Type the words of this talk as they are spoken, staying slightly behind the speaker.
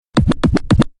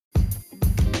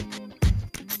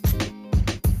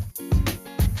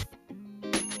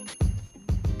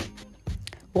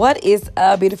What is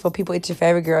up, beautiful people? It's your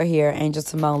favorite girl here, Angel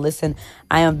Simone. Listen,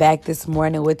 I am back this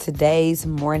morning with today's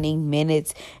morning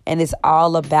minutes, and it's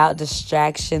all about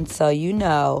distraction. So you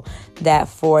know that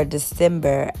for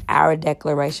December, our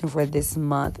declaration for this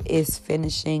month is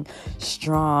finishing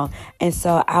strong. And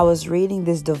so I was reading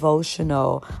this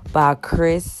devotional by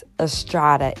Chris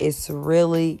Estrada. It's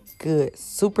really good,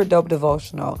 super dope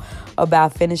devotional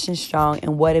about finishing strong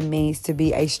and what it means to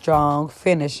be a strong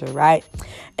finisher, right?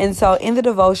 And so in the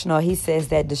devotional, he says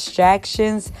that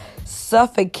distractions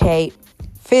suffocate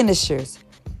finishers.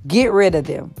 Get rid of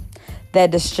them. That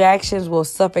distractions will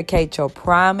suffocate your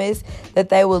promise, that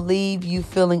they will leave you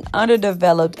feeling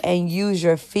underdeveloped and use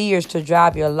your fears to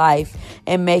drive your life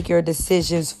and make your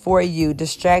decisions for you.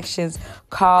 Distractions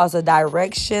cause a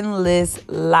directionless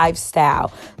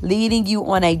lifestyle, leading you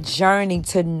on a journey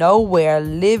to nowhere,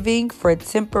 living for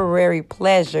temporary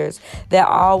pleasures that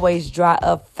always dry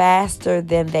up faster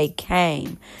than they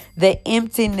came. The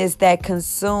emptiness that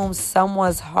consumes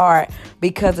someone's heart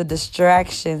because of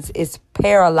distractions is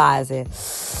paralyzing.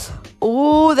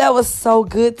 Ooh, that was so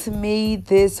good to me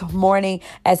this morning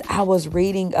as I was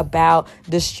reading about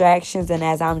distractions and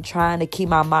as I'm trying to keep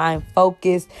my mind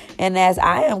focused and as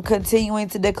I am continuing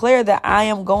to declare that I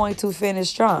am going to finish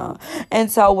strong. And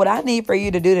so what I need for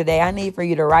you to do today, I need for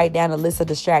you to write down a list of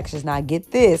distractions. Now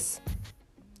get this.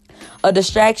 A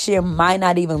distraction might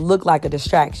not even look like a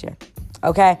distraction.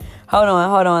 Okay, hold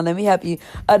on. Let me help you.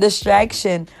 A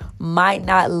distraction might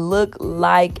not look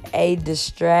like a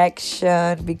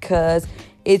distraction because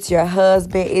it's your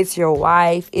husband, it's your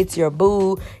wife, it's your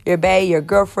boo, your bae, your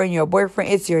girlfriend, your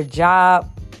boyfriend, it's your job.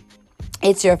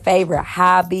 It's your favorite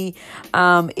hobby.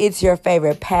 It's your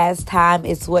favorite pastime.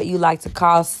 It's what you like to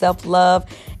call self-love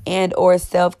and or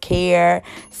self-care.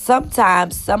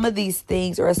 Sometimes some of these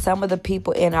things or some of the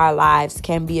people in our lives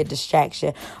can be a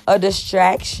distraction. A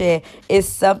distraction is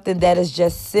something that is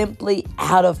just simply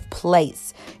out of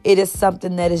place. It is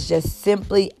something that is just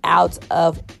simply out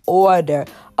of order.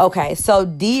 Okay, so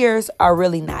deers are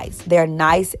really nice. They're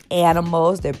nice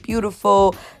animals. They're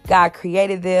beautiful. God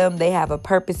created them. They have a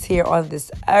purpose here on this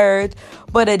earth.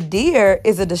 But a deer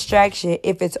is a distraction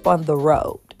if it's on the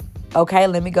road. Okay,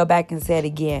 let me go back and say it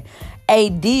again. A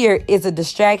deer is a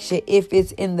distraction if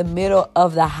it's in the middle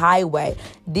of the highway.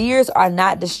 Deers are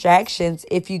not distractions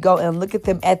if you go and look at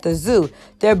them at the zoo.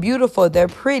 They're beautiful. They're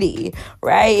pretty,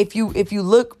 right? If you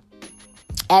look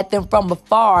at them from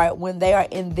afar when they are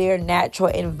in their natural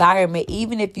environment,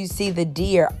 even if you see the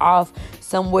deer off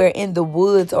somewhere in the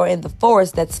woods or in the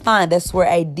forest, that's fine. That's where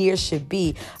a deer should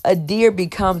be. A deer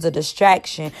becomes a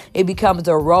distraction. It becomes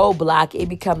a roadblock. It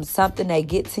becomes something that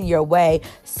gets in your way,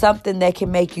 something that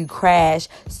can make you crash,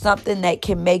 something that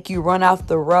can make you run off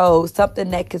the road,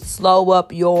 something that could slow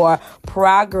up your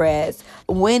progress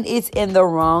when it's in the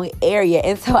wrong area.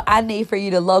 And so I need for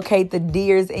you to locate the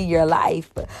deers in your life.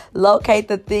 Locate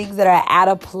the things that are out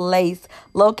of place.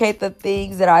 Locate the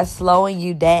things that are slowing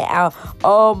you down.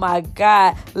 Oh my God.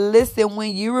 Listen,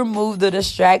 when you remove the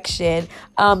distraction,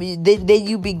 then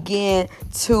you begin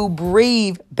to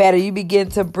breathe better. You begin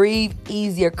to breathe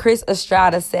easier. Chris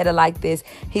Estrada said it like this.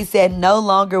 He said, no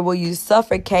longer will you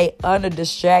suffocate under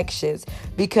distractions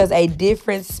because a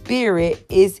different spirit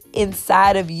is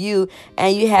inside of you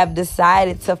and you have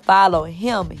decided to follow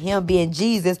him being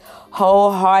Jesus,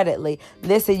 wholeheartedly.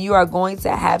 Listen, you are going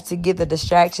to have to get the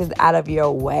distractions out of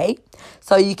your way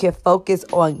so you can focus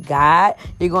on God.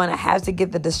 You're going to have to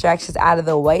get the distractions out of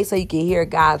the way so you can hear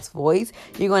God's voice.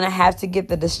 You're going to have to get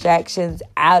the distractions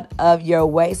out of your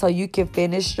way so you can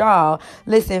finish strong.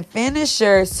 Listen,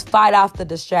 finishers fight off the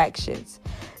distractions.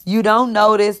 You don't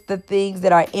notice the things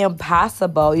that are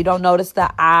impossible. You don't notice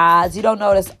the odds. You don't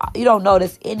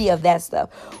notice any of that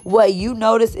stuff. What you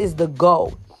notice is the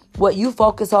goal. What you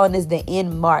focus on is the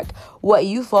end mark. What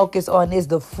you focus on is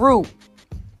the fruit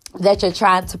that you're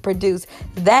trying to produce.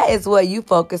 That is what you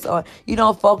focus on. You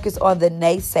don't focus on the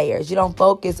naysayers. You don't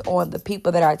focus on the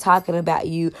people that are talking about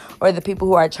you or the people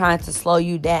who are trying to slow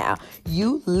you down.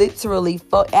 You literally,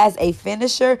 as a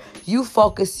finisher, you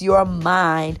focus your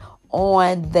mind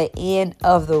on the end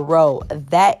of the road.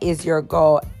 That is your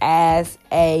goal as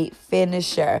a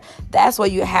finisher. That's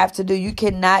what you have to do. You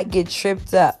cannot get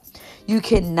tripped up. You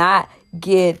cannot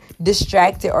get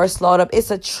distracted or slowed up.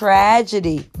 It's a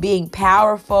tragedy being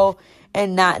powerful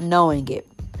and not knowing it.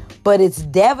 But it's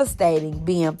devastating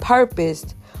being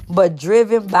purposed but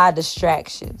driven by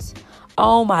distractions.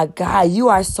 Oh my God, you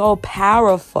are so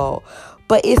powerful.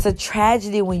 But it's a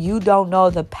tragedy when you don't know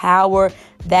the power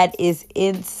that is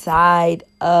inside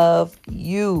of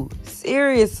you.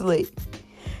 Seriously.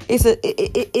 It's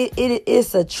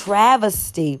a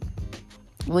travesty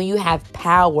when you have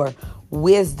power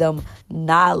wisdom,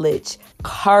 knowledge,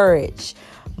 courage,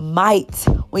 might.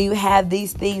 When you have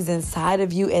these things inside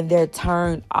of you and they're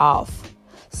turned off,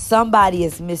 somebody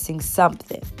is missing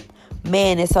something.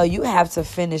 Man, and so you have to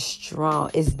finish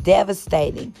strong. It's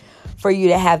devastating for you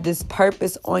to have this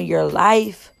purpose on your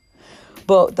life,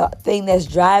 but the thing that's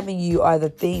driving you are the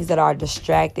things that are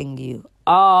distracting you.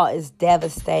 Oh, it's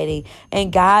devastating.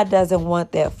 And God doesn't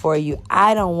want that for you.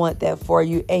 I don't want that for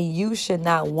you. And you should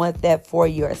not want that for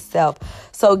yourself.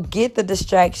 So get the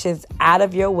distractions out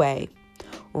of your way.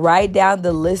 Write down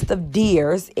the list of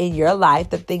deers in your life,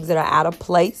 the things that are out of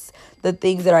place, the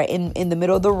things that are in the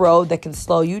middle of the road that can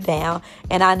slow you down.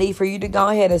 And I need for you to go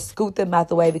ahead and scoot them out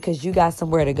the way, because you got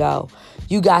somewhere to go.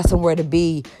 You got somewhere to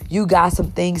be. You got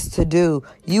some things to do.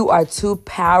 You are too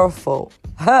powerful.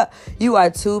 You are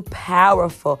too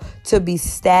powerful to be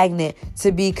stagnant,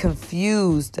 to be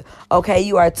confused. Okay,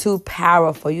 you are too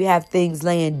powerful. You have things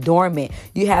laying dormant.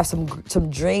 You have some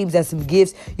dreams and some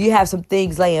gifts. You have some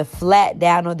things laying flat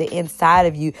down on the inside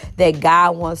of you that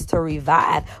God wants to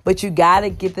revive. But you got to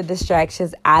get the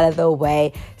distractions out of the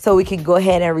way so we can go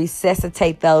ahead and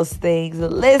resuscitate those things.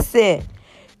 Listen,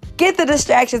 get the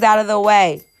distractions out of the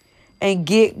way and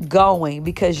get going,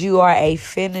 because you are a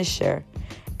finisher.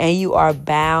 And you are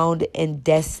bound and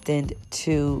destined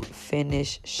to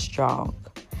finish strong.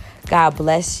 God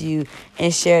bless you,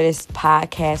 and share this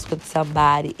podcast with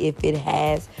somebody if it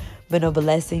has been a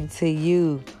blessing to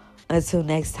you. Until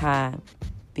next time,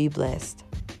 be blessed.